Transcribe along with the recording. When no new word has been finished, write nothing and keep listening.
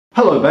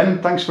Hello Ben,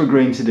 thanks for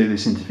agreeing to do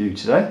this interview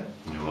today.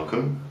 You're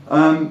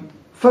welcome.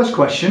 First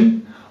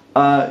question,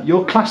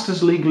 you're classed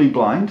as legally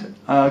blind.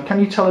 Can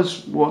you tell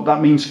us what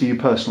that means for you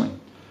personally?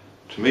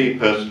 To me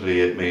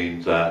personally, it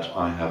means that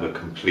I have a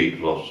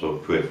complete loss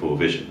of peripheral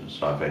vision,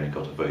 so I've only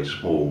got a very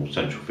small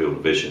central field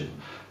of vision.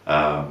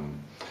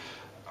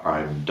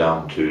 I'm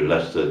down to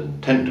less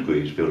than 10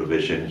 degrees field of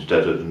vision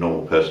instead of the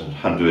normal person's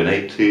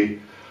 180,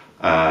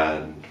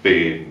 and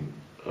being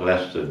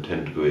less than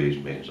 10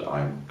 degrees means that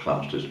I'm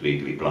classed as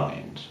legally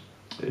blind.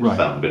 It Right.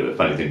 sounds a bit of a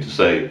funny thing to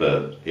say,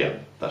 but yeah,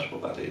 that's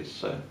what that is.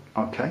 So.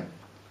 Okay.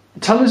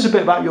 Tell us a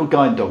bit about your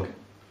guide dog.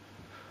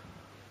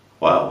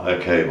 Well,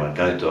 okay, my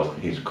guide dog,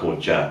 he's called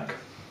Jack,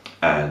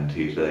 and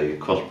he's a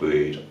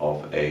crossbreed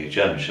of a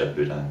German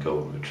Shepherd and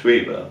Golden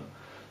Retriever.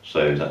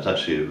 So that's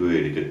actually a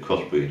really good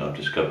crossbreed I've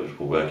discovered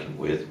for working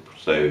with.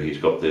 So he's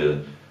got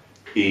the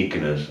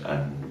eagerness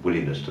and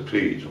willingness to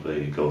please of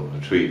a Golden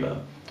Retriever,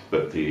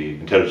 but the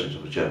intelligence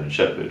of a German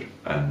Shepherd,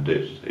 and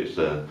it's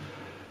a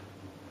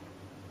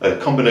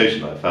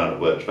combination I found that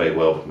works very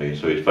well for me.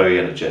 So he's very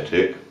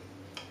energetic,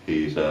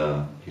 he's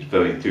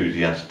very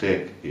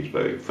enthusiastic, he's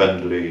very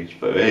friendly, he's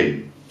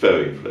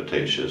very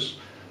flirtatious.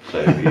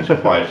 So he's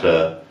quite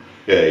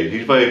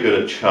he's very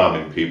good at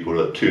charming people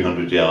at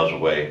 200 yards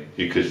away.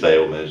 You could say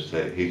almost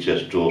he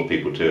just draws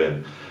people to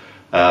him.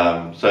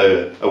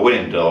 So a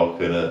winning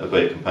dog and a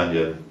great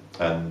companion,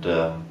 and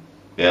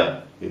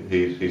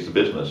he's the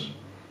business.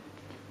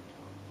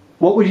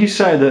 What would you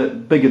say the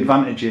big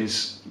advantage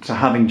is to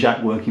having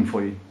Jack working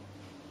for you?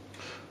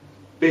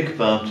 Big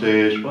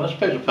advantage, well I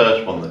suppose the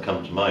first one that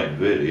comes to mind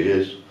really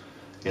is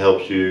it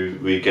helps you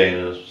regain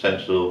a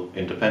sense of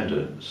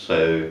independence.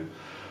 So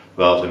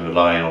rather than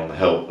relying on the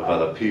help of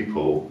other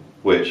people,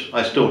 which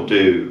I still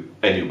do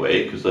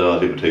anyway because there are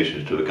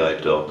limitations to a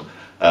guide dog,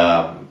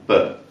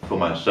 but for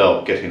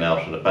myself getting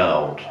out and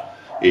about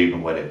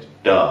even when it's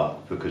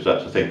dark, because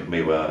that's the thing for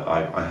me where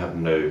I have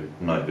no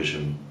night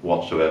vision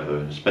whatsoever,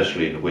 and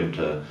especially in the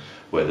winter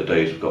where the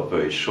days have got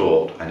very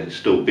short and it's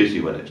still busy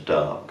when it's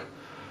dark.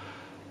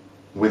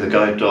 With a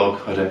guide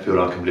dog, I don't feel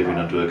like I'm living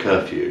under a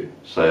curfew,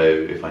 so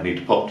if I need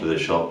to pop to the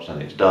shops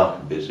and it's dark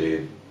and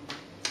busy,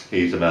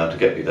 he's the man to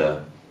get me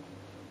there.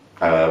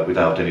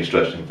 Without any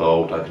stress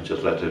involved, I can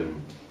just let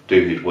him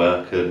do his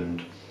work,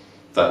 and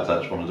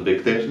that's one of the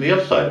big things. And the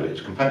other side of it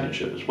is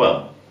companionship as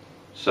well.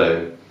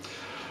 So,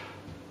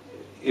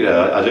 you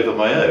know, I live on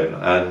my own,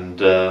 and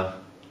to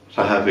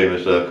have him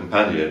as a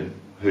companion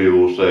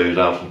who also is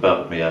out and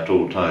about with me at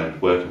all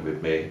times, working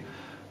with me,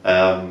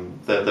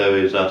 there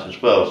is that as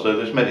well. So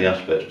there's many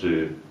aspects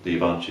to the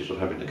advantages of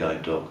having a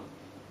guide dog.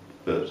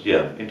 But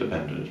yeah,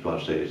 independence,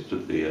 what I say, is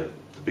the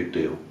big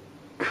deal.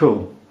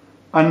 Cool.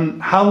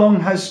 And how long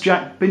has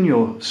Jack been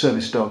your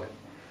service dog?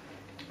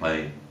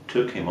 I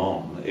took him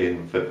on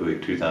in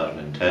February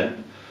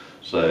 2010,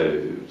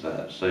 so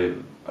that's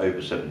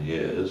over 7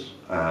 years,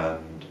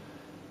 and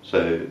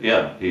so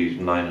yeah, he's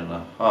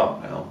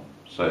 9.5 now,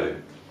 so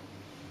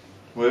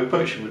we're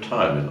approaching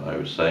retirement, I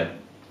would say.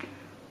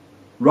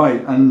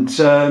 Right, and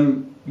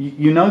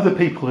you know the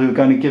people who are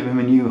going to give him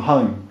a new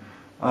home.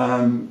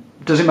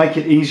 Does it make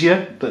it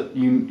easier that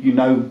you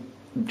know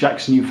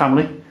Jack's new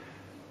family?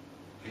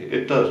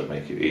 It does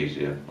make it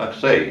easier. Like I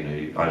say, you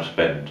know, I've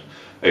spent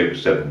over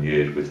 7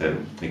 years with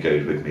him. He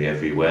goes with me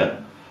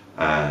everywhere,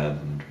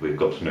 and we've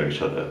got to know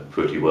each other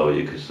pretty well,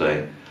 you could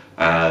say.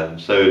 And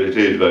so it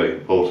is very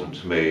important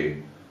to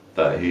me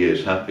that he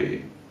is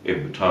happy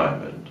in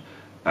retirement,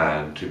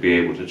 and to be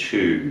able to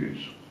choose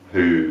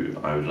who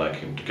I would like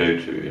him to go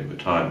to in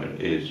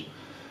retirement is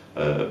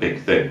a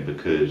big thing,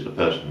 because the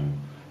person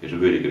is a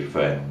really good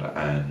friend,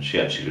 and she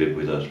actually lived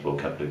with us for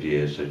a couple of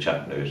years, so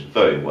Jack knows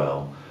very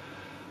well.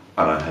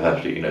 And I have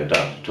absolutely no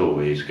doubt at all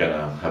he's going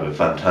to have a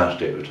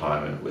fantastic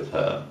retirement with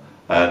her.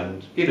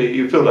 And you know,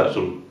 you feel that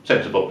sort of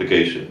sense of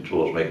obligation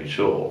towards making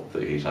sure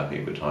that he's happy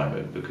in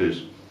retirement,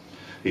 because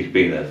he's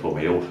been there for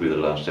me all through the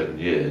last 7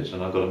 years,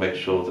 and I've got to make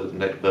sure that the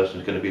next person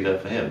is going to be there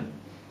for him.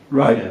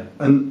 Right, Yeah.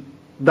 and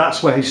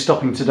that's where he's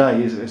stopping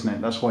today, isn't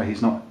it? That's why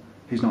he's not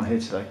here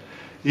today.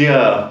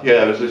 Yeah,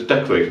 there's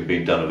decorating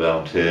being done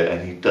around here,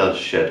 and he does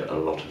shed a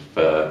lot of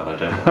fur, and I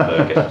don't want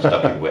fur getting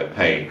stuck in wet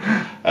paint.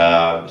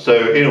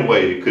 So in a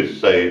way you could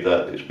say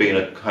that it's been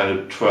a kind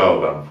of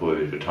trial run for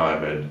his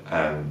retirement,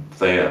 and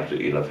they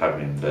absolutely love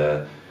having him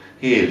there.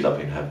 He is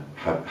loving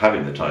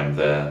having the time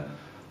there.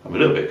 I'm a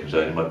little bit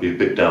concerned he might be a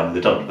bit down in the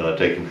dumps when I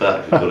take him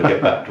back. He's got to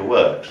get back to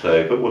work,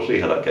 but we'll see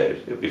how that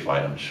goes. It'll be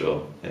fine, I'm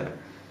sure. Yeah.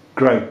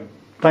 Great.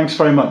 Thanks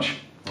very much.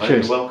 Right,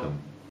 Cheers. you're welcome.